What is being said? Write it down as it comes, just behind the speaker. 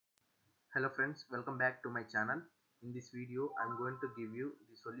Hello friends, welcome back to my channel. In this video, I'm going to give you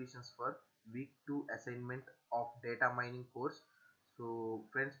the solutions for week 2 assignment of data mining course. So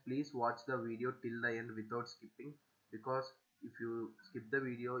friends, please watch the video till the end without skipping, because if you skip the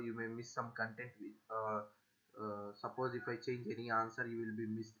video, you may miss some content. Suppose if I change any answer, you will be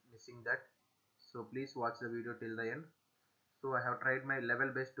missing that. So please watch the video till the end. So I have tried my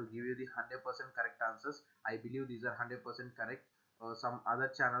level best to give you the 100% correct answers. I believe these are 100% correct. Some other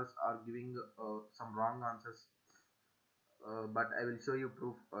channels are giving some wrong answers, but I will show you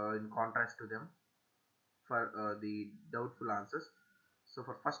proof in contrast to them for the doubtful answers. So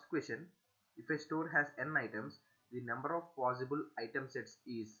for first question, if a store has n items, the number of possible item sets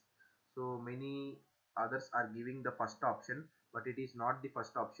is. So many others are giving the first option, but it is not the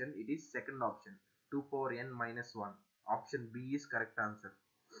first option, it is second option, 2 power n minus 1. Option B is correct answer.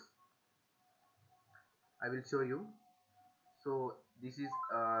 I will show you. So this is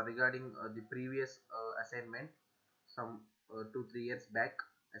regarding the previous assignment, some 2-3 years back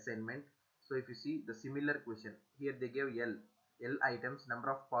assignment. So if you see the similar question, here they gave L items,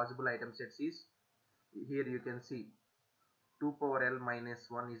 number of possible item sets is, here you can see 2 power L minus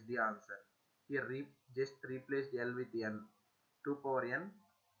 1 is the answer. Here just replaced L with N, 2 power N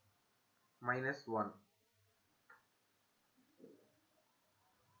minus 1.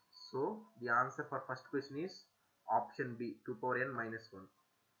 So the answer for first question is option B, 2 power N minus 1.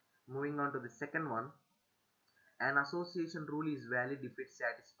 Moving on to the second one, an association rule is valid if it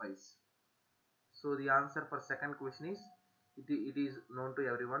satisfies. So the answer for second question is, it is known to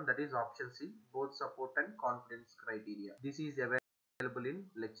everyone, that is option C, both support and confidence criteria. This is available in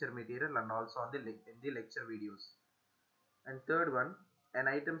lecture material and also on in the lecture videos. And third one, an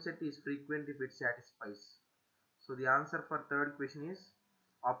item set is frequent if it satisfies. So the answer for third question is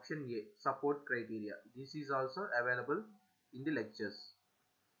option A, support criteria. This is also available in the lectures.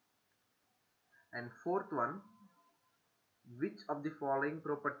 And fourth one, which of the following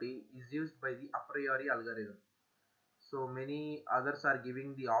property is used by the a priori algorithm? So many others are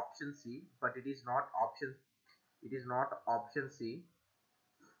giving the option C, but it is not option C,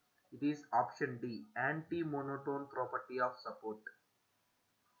 it is option D, anti-monotone property of support.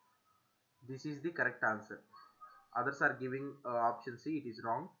 This is the correct answer. Others are giving option C, it is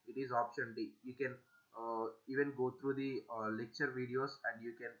wrong, it is option D. You can even go through the lecture videos and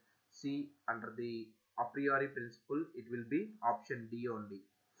you can see under the a priori principle, it will be option D only.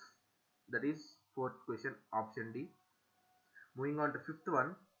 That is fourth question, option D. Moving on to fifth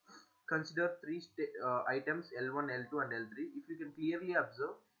one, consider three items L1, L2 and L3. If you can clearly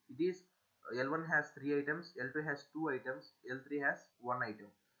observe, it is L1 has 3 items, L2 has 2 items, L3 has 1 item.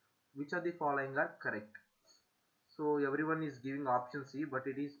 Which of the following are correct? So everyone is giving option C, but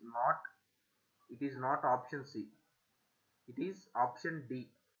it is not option C, it is option D.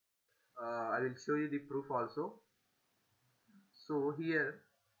 I will show you the proof also. So here,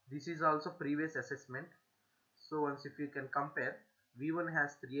 this is also previous assessment. So once if you can compare, V1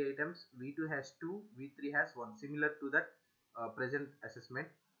 has 3 items, V2 has 2, V3 has 1, similar to that present assessment.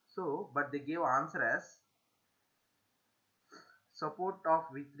 So but they gave answer as support of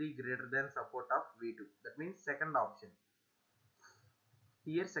V3 greater than support of V2. That means second option.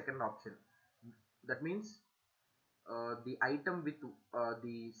 Here second option. That means the item with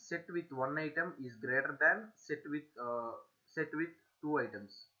the set with one item is greater than set with two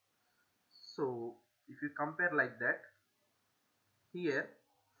items. So if you compare like that, here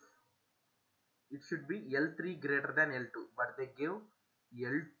it should be L3 greater than L2, but they give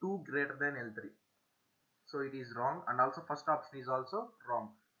L2 greater than L3. So it is wrong, and also first option is also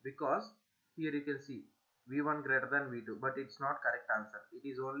wrong, because here you can see V1 greater than V2, but it's not correct answer. It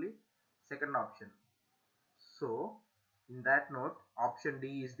is only second option. So in that note, option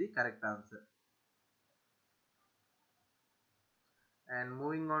D is the correct answer. And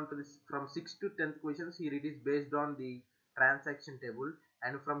moving on to this, from 6th to 10th questions, here it is based on the transaction table,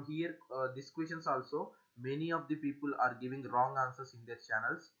 and from here these questions also many of the people are giving wrong answers in their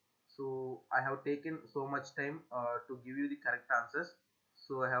channels. So I have taken so much time to give you the correct answers,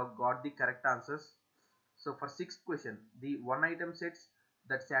 so I have got the correct answers. So for 6th question, the one item sets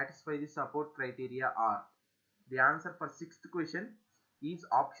that satisfy the support criteria are, the answer for 6th question is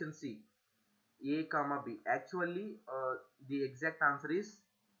option C, A comma B. Actually the exact answer is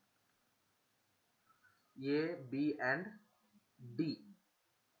A, B and D.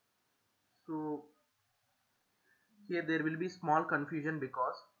 So here there will be small confusion,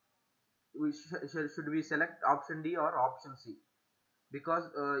 because should we select option D or option C? Because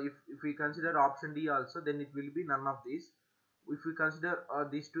if we consider option D also, then it will be none of these. If we consider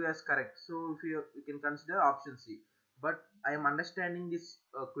these two as correct, so if we can consider option C. but I am understanding this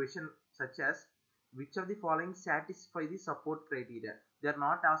question such as which of the following satisfy the support criteria. They are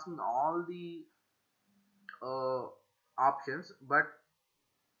not asking all the uh, options, but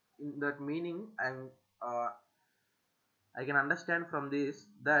in that meaning, uh, I can understand from this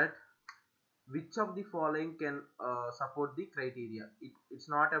that which of the following can support the criteria. It's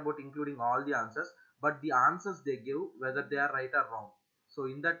not about including all the answers, but the answers they give, whether they are right or wrong. So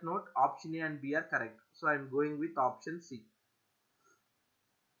in that note, option A and B are correct. So I'm going with option C.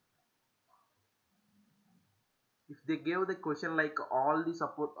 If they gave the question like all the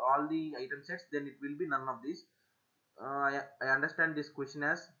support, all the item sets, then it will be none of these. I understand this question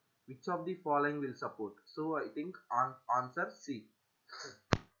as which of the following will support. So I think answer C.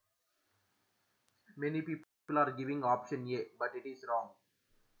 Many people are giving option A, but it is wrong.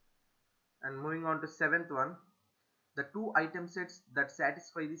 And moving on to seventh one, the two item sets that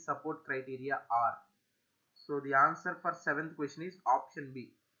satisfy the support criteria are. So the answer for seventh question is option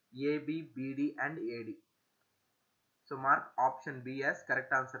B, AB, BD and AD. So mark option B as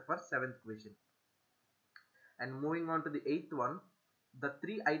correct answer for seventh question. And moving on to the eighth one, the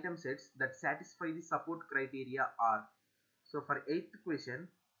three item sets that satisfy the support criteria are. So for eighth question,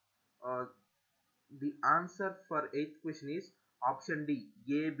 uh, the answer for eighth question is option D,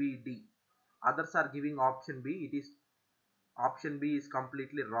 ABD. Others are giving option B. It is option B is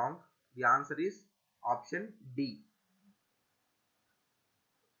completely wrong. The answer is option D.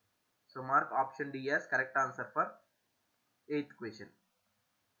 So mark option D as correct answer for eighth question.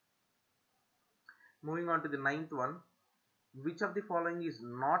 Moving on to the ninth one. Which of the following is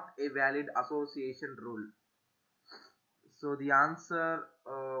not a valid association rule? So the answer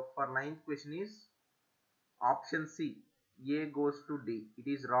for ninth question is option C. A goes to D. It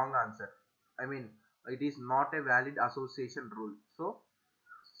is wrong answer. I mean, it is not a valid association rule. So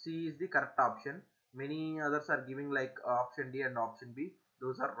C is the correct option. Many others are giving like option D and option B.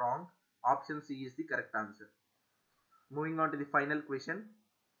 Those are wrong. Option C is the correct answer. Moving on to the final question.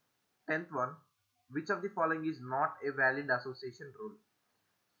 10th one. Which of the following is not a valid association rule?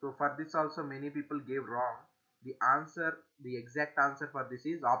 So for this also many people gave wrong. The exact answer for this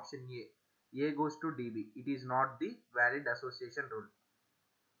is option A. A goes to DB. It is not the valid association rule.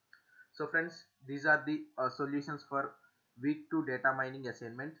 So friends, these are the solutions for week 2 data mining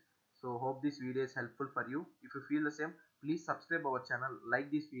assignment. So hope this video is helpful for you. If you feel the same, please subscribe our channel,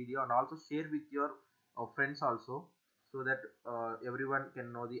 like this video and also share with your friends also, so that everyone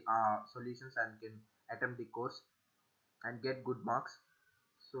can know the solutions and can attempt the course and get good marks.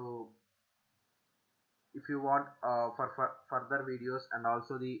 So if you want for further videos and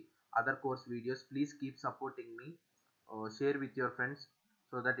also the other course videos, please keep supporting me. Share with your friends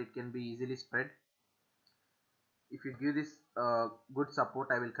so that it can be easily spread. If you give this good support,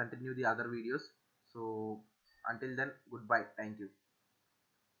 I will continue the other videos. So until then, goodbye. Thank you.